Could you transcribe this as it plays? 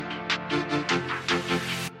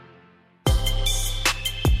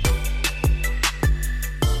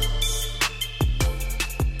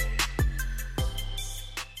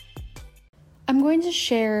going to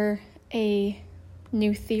share a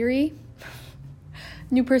new theory,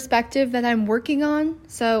 new perspective that I'm working on.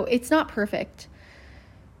 So it's not perfect.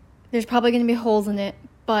 There's probably going to be holes in it,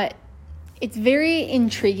 but it's very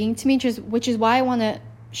intriguing to me, which is why I want to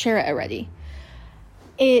share it already.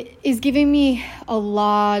 It is giving me a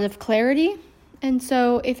lot of clarity. And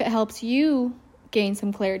so if it helps you gain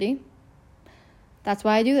some clarity, that's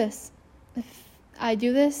why I do this. I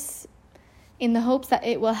do this in the hopes that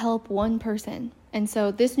it will help one person. And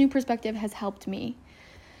so this new perspective has helped me.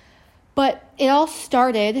 But it all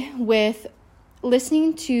started with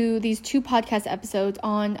listening to these 2 podcast episodes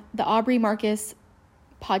on the Aubrey Marcus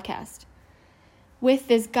podcast with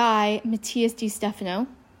this guy, Matthias DiStefano.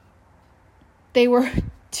 They were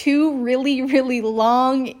 2 really, really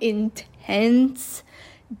long, intense,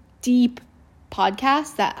 deep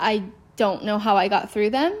podcasts that I don't know how I got through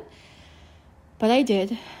them, but I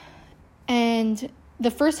did. And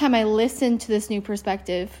the first time I listened to this new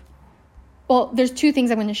perspective, well, there's 2 things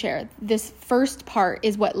I'm going to share. This first part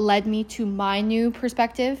is what led me to my new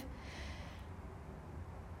perspective,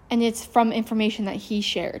 and it's from information that he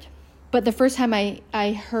shared. But the first time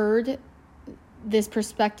I heard this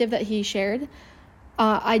perspective that he shared,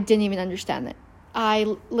 I didn't even understand it.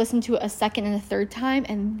 I listened to it a second and a third time,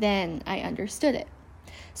 and then I understood it.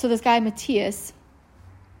 So this guy, Matthias,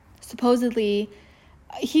 supposedly,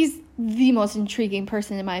 he's the most intriguing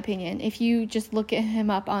person in my opinion. If you just look at him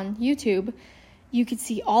up on YouTube, you could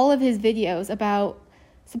see all of his videos about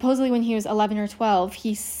supposedly when he was 11 or 12,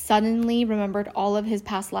 he suddenly remembered all of his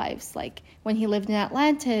past lives, like when he lived in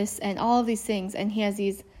Atlantis and all of these things, and he has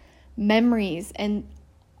these memories and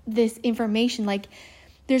this information. Like,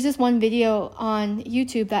 there's this one video on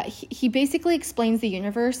YouTube that he basically explains the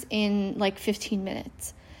universe in like 15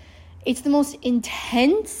 minutes. It's the most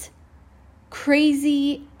intense,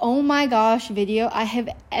 crazy, oh my gosh video I have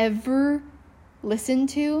ever listened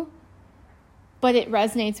to, but it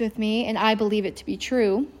resonates with me, and I believe it to be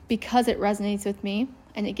true because it resonates with me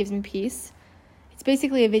and it gives me peace. It's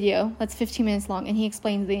basically a video that's 15 minutes long, and he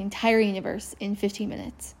explains the entire universe in 15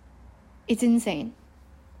 minutes. It's insane.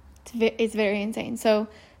 It's very insane. So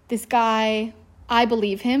this guy, I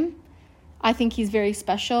believe him. I think he's very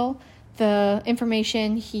special. The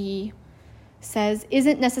information he says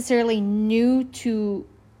isn't necessarily new to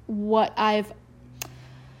what I've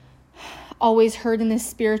always heard in this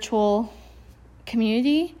spiritual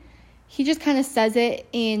community. He just kind of says it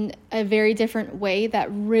in a very different way that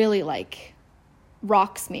really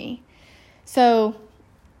rocks me. So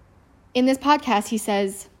in this podcast,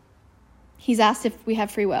 he's asked if we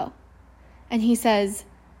have free will. And he says,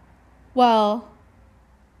 well,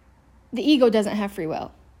 the ego doesn't have free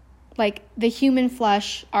will. Like, the human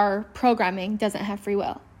flesh, our programming, doesn't have free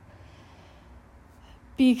will.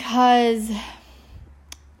 Because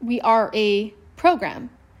we are a program.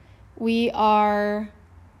 We are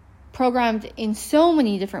programmed in so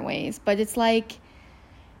many different ways. But it's like,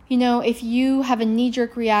 if you have a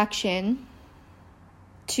knee-jerk reaction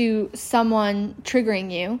to someone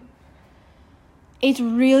triggering you, it's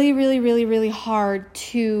really, really, really, really hard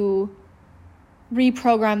to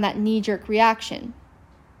reprogram that knee-jerk reaction.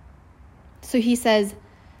 So he says,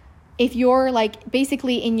 if you're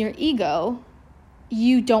basically in your ego,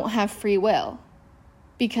 you don't have free will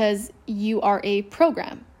because you are a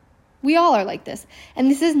program. We all are like this. And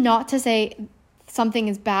this is not to say something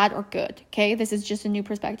is bad or good, okay? This is just a new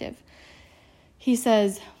perspective. He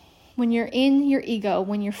says, when you're in your ego,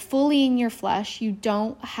 when you're fully in your flesh, you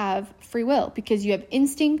don't have free will because you have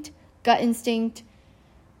instinct, gut instinct,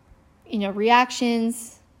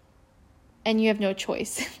 reactions, and you have no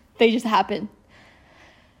choice. They just happen.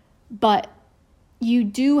 But you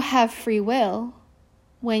do have free will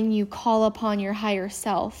when you call upon your higher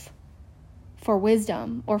self for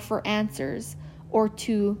wisdom or for answers or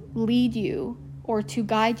to lead you or to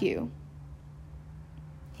guide you.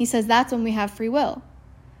 He says that's when we have free will.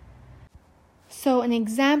 So an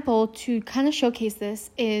example to kind of showcase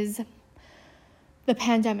this is the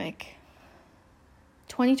pandemic.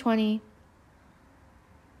 2020.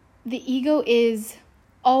 The ego is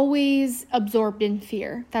always absorbed in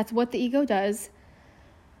fear. That's what the ego does.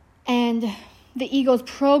 And the ego's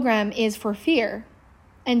program is for fear.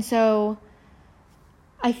 And so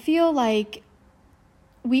I feel like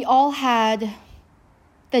we all had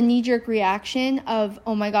the knee-jerk reaction of,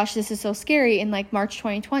 oh my gosh, this is so scary in March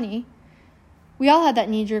 2020. We all had that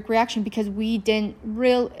knee-jerk reaction because we didn't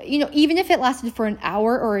even if it lasted for an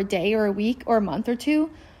hour or a day or a week or a month or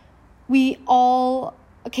two, we all,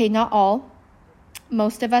 not all,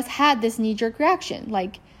 most of us had this knee-jerk reaction.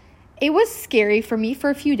 It was scary for me for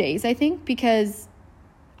a few days, I think, because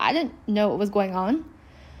I didn't know what was going on.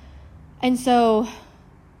 And so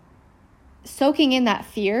soaking in that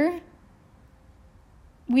fear,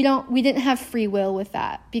 we didn't have free will with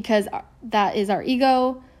that, because that is our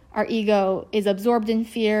ego. Our ego is absorbed in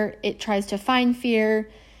fear. It tries to find fear.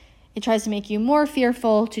 It tries to make you more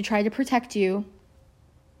fearful to try to protect you.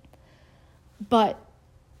 But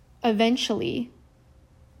eventually,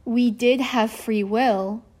 we did have free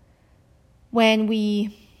will when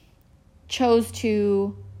we chose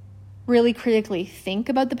to really critically think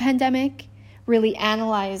about the pandemic, really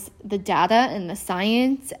analyze the data and the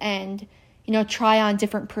science, and try on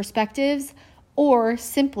different perspectives, or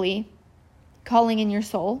simply calling in your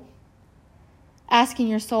soul, asking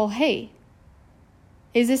your soul, hey,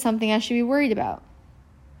 is this something I should be worried about?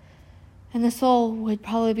 And the soul would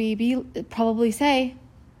probably say,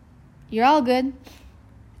 you're all good.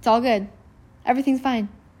 It's all good. Everything's fine.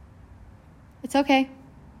 It's okay.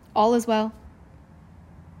 All is well.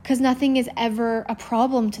 Because nothing is ever a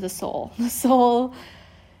problem to the soul. The soul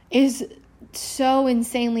is so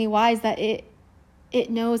insanely wise that it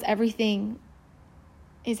knows everything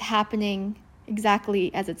is happening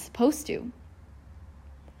exactly as it's supposed to.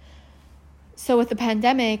 So with the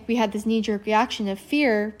pandemic, we had this knee-jerk reaction of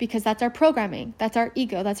fear because that's our programming, that's our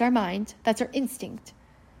ego, that's our mind, that's our instinct.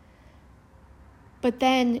 But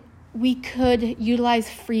then we could utilize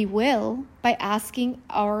free will by asking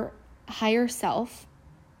our higher self,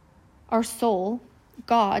 our soul,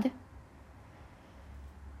 God,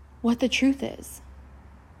 what the truth is.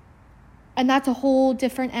 And that's a whole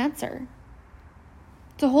different answer.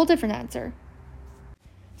 It's a whole different answer.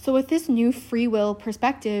 So with this new free will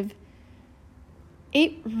perspective,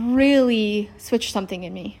 it really switched something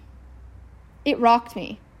in me. It rocked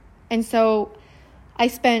me. And so I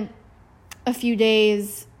spent a few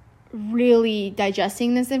days really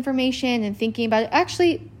digesting this information and thinking about it.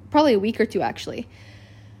 Actually, probably a week or two, actually.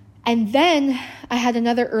 And then I had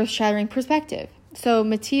another earth-shattering perspective. So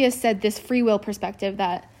Matthias said this free will perspective,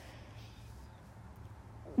 that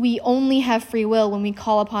we only have free will when we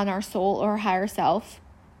call upon our soul or higher self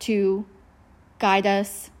to guide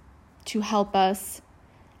us, to help us,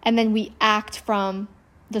 and then we act from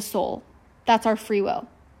the soul. That's our free will.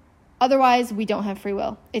 Otherwise, we don't have free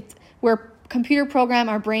will. We're computer program,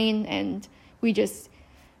 our brain, and we just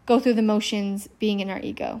go through the motions being in our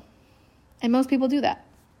ego. And most people do that.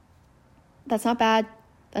 That's not bad.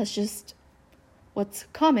 That's just what's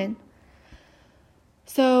common.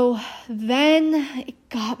 So then it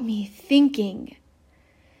got me thinking.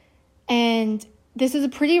 And this is a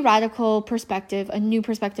pretty radical perspective, a new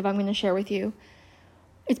perspective I'm going to share with you.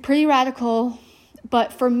 It's pretty radical,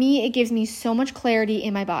 but for me, it gives me so much clarity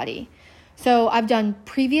in my body. So I've done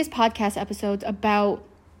previous podcast episodes about,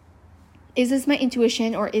 is this my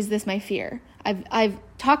intuition or is this my fear? I've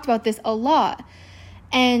talked about this a lot,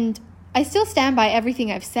 and I still stand by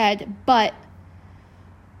everything I've said, but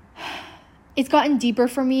it's gotten deeper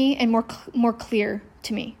for me and more clear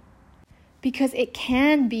to me, because it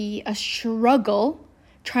can be a struggle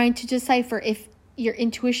trying to decipher if your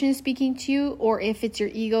intuition is speaking to you or if it's your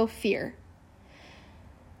ego fear.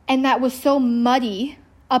 And that was so muddy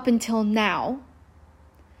up until now.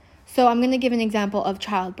 So I'm going to give an example of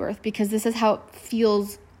childbirth, because this is how it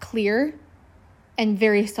feels clear and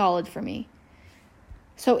very solid for me.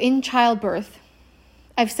 So in childbirth,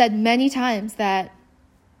 I've said many times that,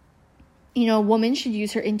 a woman should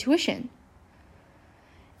use her intuition.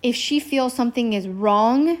 If she feels something is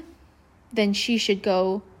wrong, then she should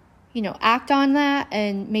go, act on that,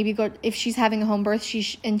 and maybe go, if she's having a home birth,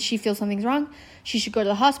 and she feels something's wrong, she should go to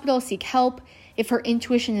the hospital, seek help if her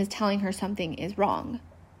intuition is telling her something is wrong.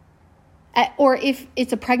 Or if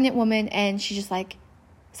it's a pregnant woman and she's just like,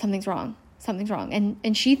 something's wrong.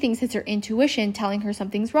 And she thinks it's her intuition telling her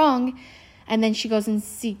something's wrong, and then she goes and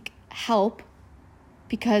seek help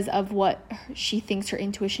because of what she thinks her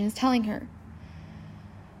intuition is telling her.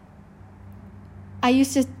 I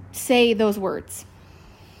used to say those words,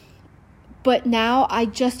 but now I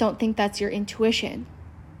just don't think that's your intuition,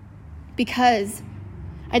 because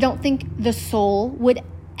I don't think the soul would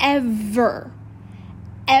ever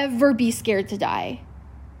be scared to die.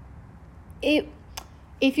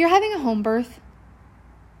 If you're having a home birth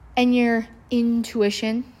and your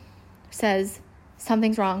intuition says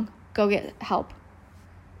something's wrong, go get help,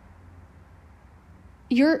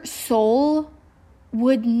 your soul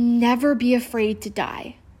would never be afraid to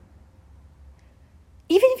die.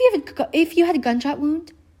 Even if you had a gunshot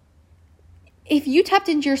wound, if you tapped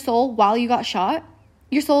into your soul while you got shot,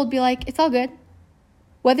 your soul would be like, it's all good.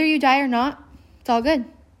 Whether you die or not, it's all good.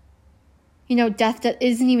 Death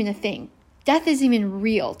isn't even a thing. Death isn't even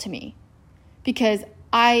real to me, because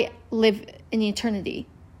I live in eternity.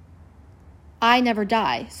 I never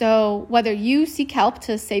die. So whether you seek help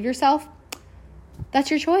to save yourself, that's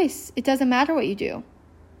your choice. It doesn't matter what you do.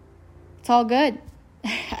 It's all good.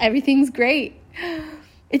 Everything's great.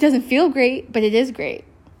 It doesn't feel great, but it is great.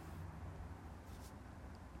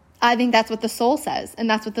 I think that's what the soul says, and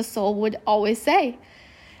that's what the soul would always say.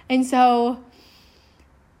 And so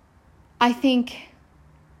I think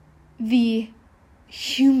the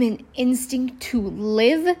human instinct to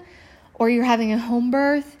live, or you're having a home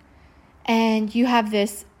birth and you have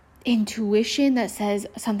this intuition that says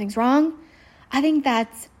something's wrong, I think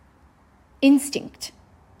that's instinct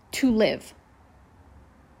to live.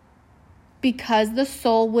 Because the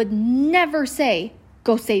soul would never say,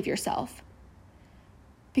 go save yourself.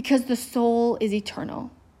 Because the soul is eternal.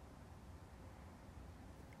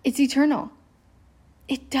 It's eternal.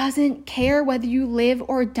 It doesn't care whether you live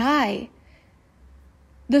or die.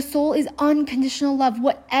 The soul is unconditional love.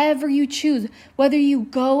 Whatever you choose, whether you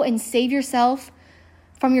go and save yourself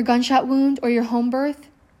from your gunshot wound or your home birth,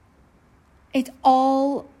 it's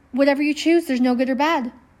all whatever you choose. There's no good or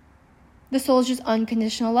bad. The soul is just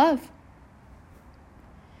unconditional love.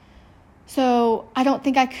 So I don't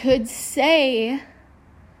think I could say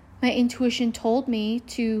my intuition told me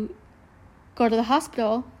to go to the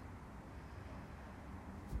hospital,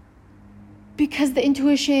 because the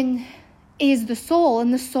intuition is the soul,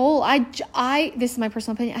 and the soul, I this is my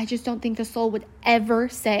personal opinion, I just don't think the soul would ever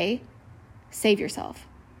say, save yourself,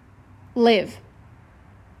 live.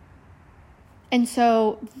 And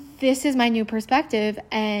so this is my new perspective,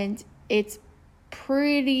 and it's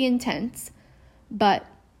pretty intense, but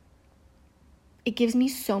it gives me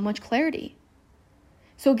so much clarity.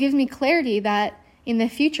 So it gives me clarity that in the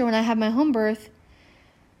future, when I have my home birth,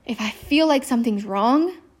 if I feel like something's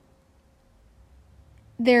wrong,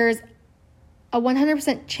 there's a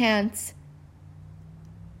 100% chance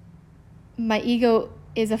my ego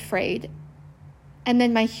is afraid, and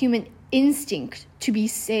then my human instinct to be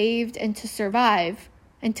saved and to survive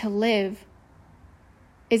and to live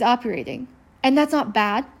is operating. And that's not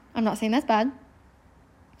bad. I'm not saying that's bad.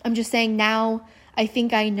 I'm just saying now I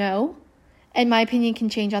think I know, and my opinion can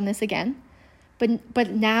change on this again. But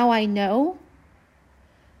now I know,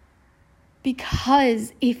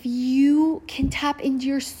 because if you can tap into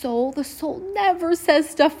your soul, the soul never says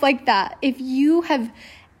stuff like that. If you have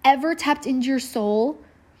ever tapped into your soul,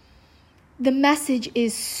 the message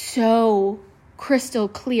is so crystal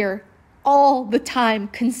clear all the time,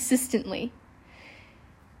 consistently.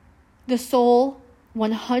 The soul,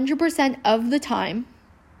 100% of the time,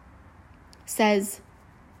 says,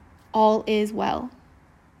 all is well.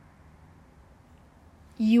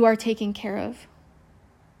 You are taken care of.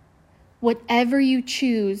 Whatever you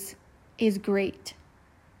choose is great.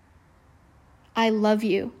 I love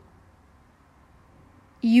you.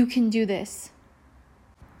 You can do this.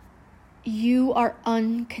 You are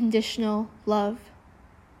unconditional love.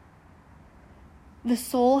 The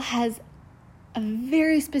soul has a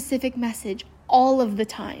very specific message all of the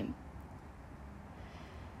time.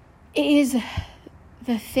 It is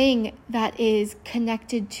the thing that is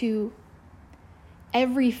connected to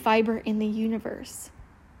every fiber in the universe.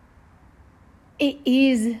 It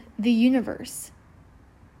is the universe.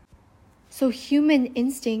 So human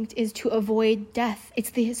instinct is to avoid death.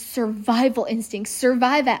 It's the survival instinct.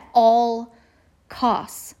 Survive at all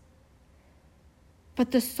costs.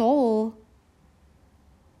 But the soul,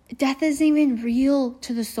 death isn't even real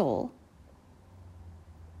to the soul.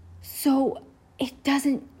 So it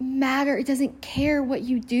doesn't matter. It doesn't care what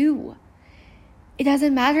you do. It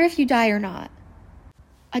doesn't matter if you die or not.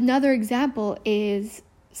 Another example is,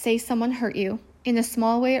 say someone hurt you in a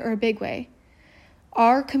small way or a big way.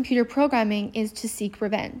 Our computer programming is to seek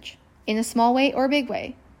revenge in a small way or a big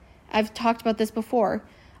way. I've talked about this before.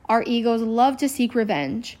 Our egos love to seek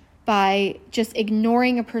revenge by just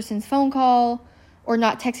ignoring a person's phone call or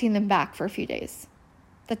not texting them back for a few days.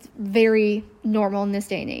 That's very normal in this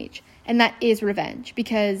day and age. And that is revenge,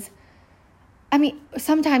 because,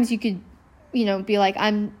 sometimes you could, be like,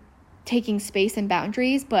 I'm taking space and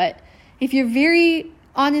boundaries, but if you're very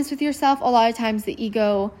honest with yourself, a lot of times the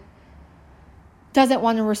ego doesn't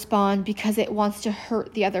want to respond because it wants to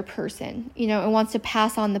hurt the other person. It wants to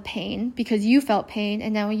pass on the pain because you felt pain,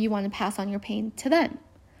 and now you want to pass on your pain to them.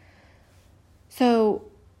 So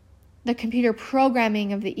the computer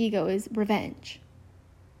programming of the ego is revenge.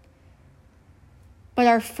 But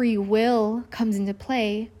our free will comes into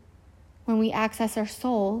play when we access our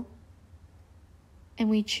soul and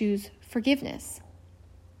we choose forgiveness.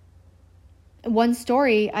 One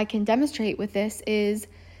story I can demonstrate with this is,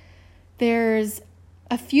 there's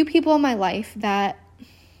a few people in my life that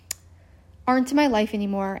aren't in my life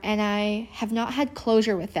anymore, and I have not had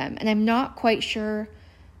closure with them, and I'm not quite sure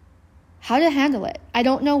how to handle it. I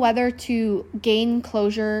don't know whether to gain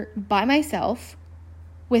closure by myself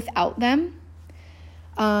without them.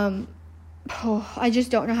 I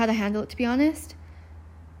just don't know how to handle it, to be honest.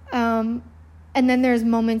 And then there's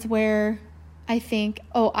moments where I think,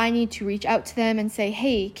 I need to reach out to them and say,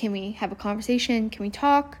 hey, can we have a conversation? Can we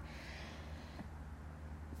talk?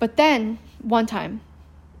 But then one time,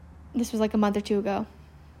 this was like a month or two ago,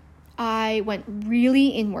 I went really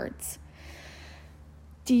inwards.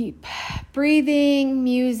 Deep breathing,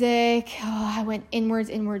 music. I went inwards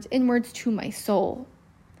to my soul.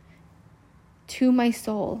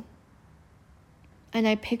 And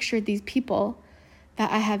I pictured these people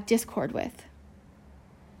that I have discord with.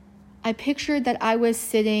 I pictured that I was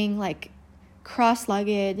sitting like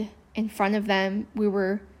cross-legged in front of them. We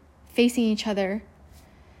were facing each other.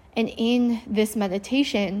 And in this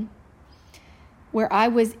meditation, where I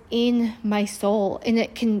was in my soul, and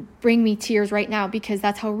it can bring me tears right now because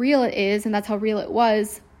that's how real it is and that's how real it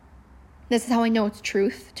was. This is how I know it's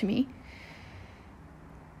truth to me.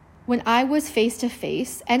 When I was face to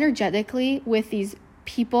face energetically with these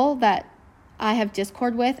people that I have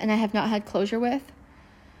discord with and I have not had closure with,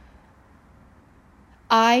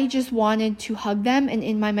 I just wanted to hug them. And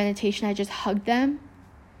in my meditation, I just hugged them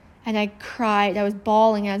and I cried. I was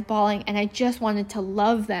bawling and I just wanted to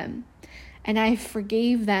love them. And I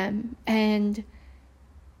forgave them, and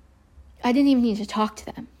I didn't even need to talk to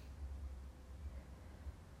them.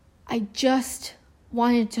 I just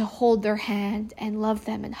wanted to hold their hand and love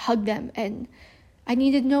them and hug them, and I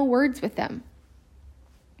needed no words with them.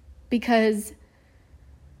 Because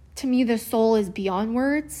to me, the soul is beyond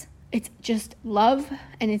words. It's just love,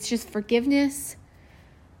 and it's just forgiveness.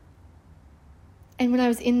 And when I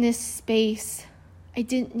was in this space, I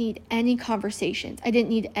didn't need any conversations. I didn't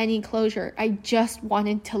need any closure. I just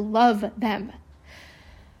wanted to love them.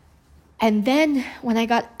 And then when I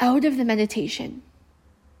got out of the meditation,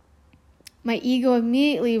 my ego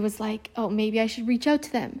immediately was like, maybe I should reach out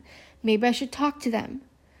to them. Maybe I should talk to them.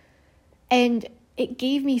 And it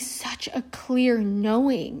gave me such a clear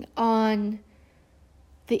knowing on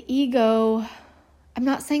the ego. I'm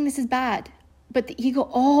not saying this is bad, but the ego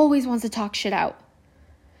always wants to talk shit out.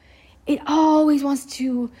 It always wants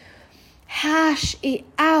to hash it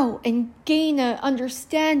out and gain an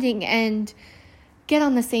understanding and get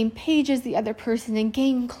on the same page as the other person and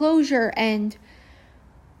gain closure. And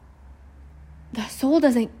the soul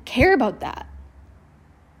doesn't care about that.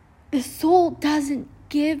 The soul doesn't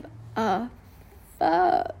give a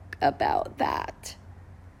fuck about that.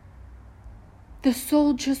 The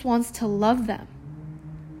soul just wants to love them.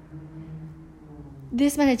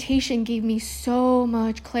 This meditation gave me so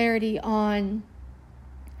much clarity on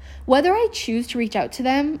whether I choose to reach out to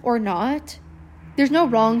them or not. There's no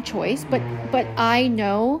wrong choice, but I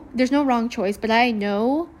know there's no wrong choice, but I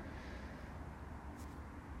know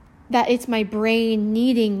that it's my brain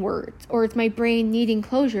needing words or it's my brain needing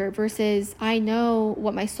closure versus I know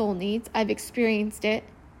what my soul needs. I've experienced it.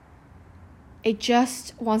 It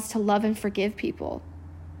just wants to love and forgive people.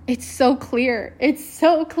 It's so clear.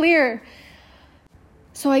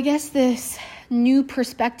 So I guess this new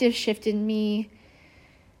perspective shift in me,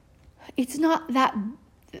 it's not that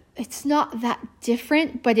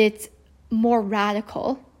different, but it's more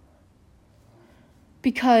radical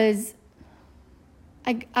because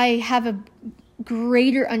I have a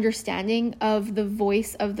greater understanding of the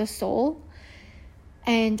voice of the soul,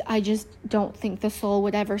 and I just don't think the soul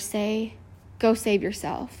would ever say, go save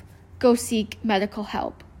yourself, go seek medical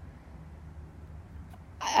help.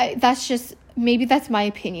 Maybe that's my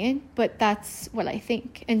opinion, but that's what I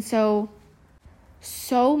think. And so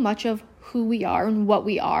much of who we are and what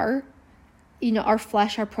we are, our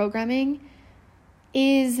flesh, our programming,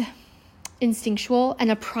 is instinctual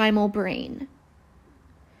and a primal brain.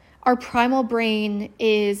 Our primal brain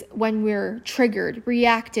is when we're triggered,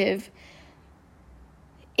 reactive,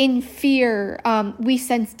 in fear. We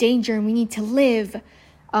sense danger and we need to live.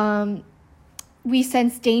 We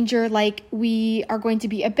sense danger like we are going to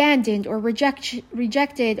be abandoned or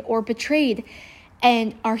rejected or betrayed.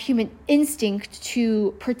 And our human instinct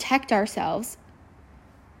to protect ourselves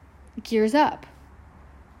gears up.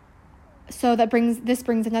 So this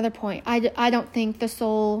brings another point. I don't think the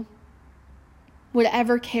soul would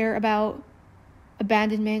ever care about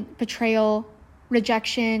abandonment, betrayal,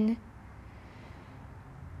 rejection,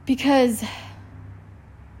 because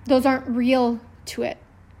those aren't real to it.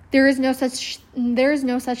 There is no such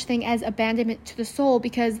thing as abandonment to the soul,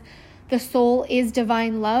 because the soul is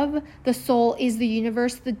divine love. The soul is the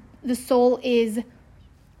universe. The soul is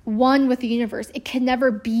one with the universe. It can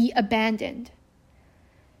never be abandoned.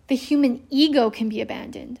 The human ego can be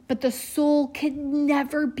abandoned, but the soul can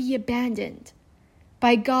never be abandoned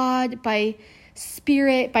by God, by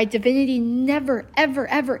spirit, by divinity. Never, ever,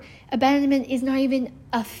 ever. Abandonment is not even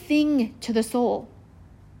a thing to the soul.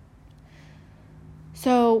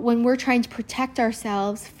 So when we're trying to protect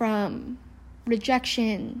ourselves from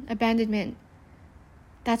rejection, abandonment,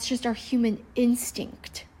 that's just our human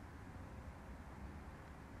instinct.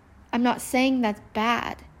 I'm not saying that's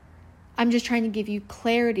bad. I'm just trying to give you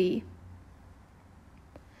clarity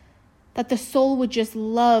that the soul would just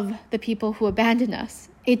love the people who abandon us.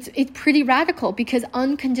 It's pretty radical, because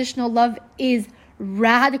unconditional love is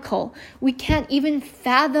radical. We can't even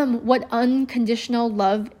fathom what unconditional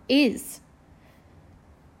love is.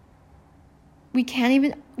 We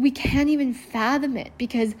can't even fathom it,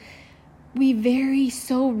 because we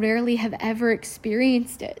so rarely have ever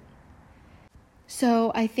experienced it.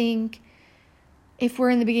 So I think if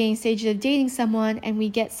we're in the beginning stages of dating someone and we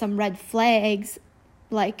get some red flags,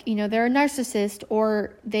 like, they're a narcissist,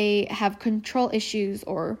 or they have control issues,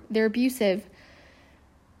 or they're abusive,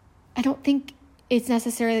 I don't think it's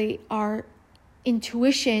necessarily our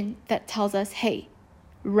intuition that tells us, hey,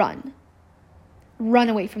 run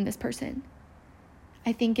away from this person.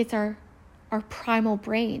 I think it's our primal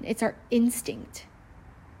brain. It's our instinct.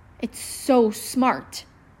 It's so smart.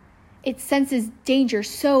 It senses danger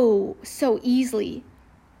so easily.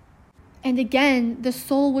 And again, the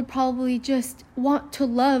soul would probably just want to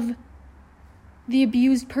love the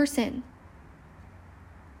abused person.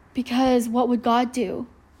 Because what would God do?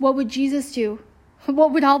 What would Jesus do?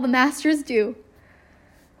 What would all the masters do?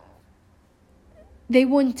 They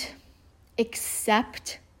wouldn't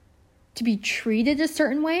accept to be treated a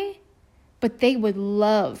certain way, but they would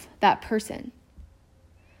love that person.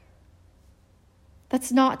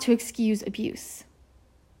 That's not to excuse abuse.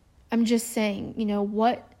 I'm just saying,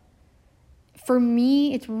 for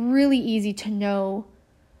me, it's really easy to know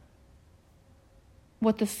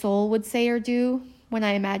what the soul would say or do when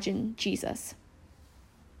I imagine Jesus.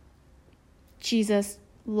 Jesus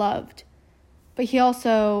loved, but he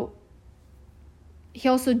also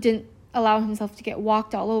didn't allow himself to get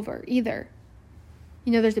walked all over either.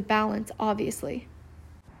 There's a balance, obviously.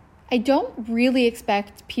 I don't really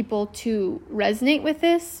expect people to resonate with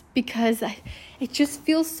this, because it just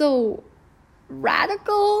feels so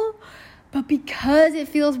radical. But because it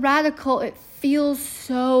feels radical, it feels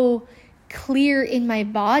so clear in my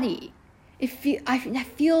body. I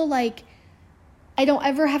feel like I don't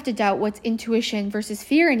ever have to doubt what's intuition versus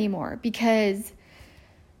fear anymore, because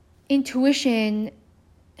intuition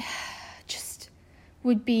just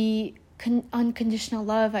would be unconditional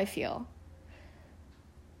love, I feel.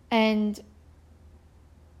 And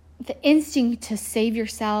the instinct to save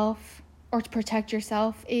yourself or to protect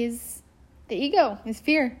yourself is the ego, is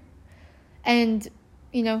fear. And,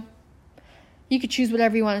 you could choose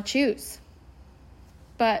whatever you want to choose.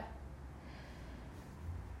 But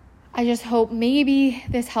I just hope maybe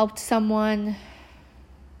this helped someone,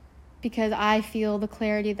 because I feel the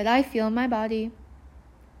clarity that I feel in my body.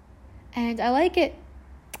 And I like it.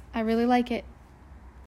 I really like it.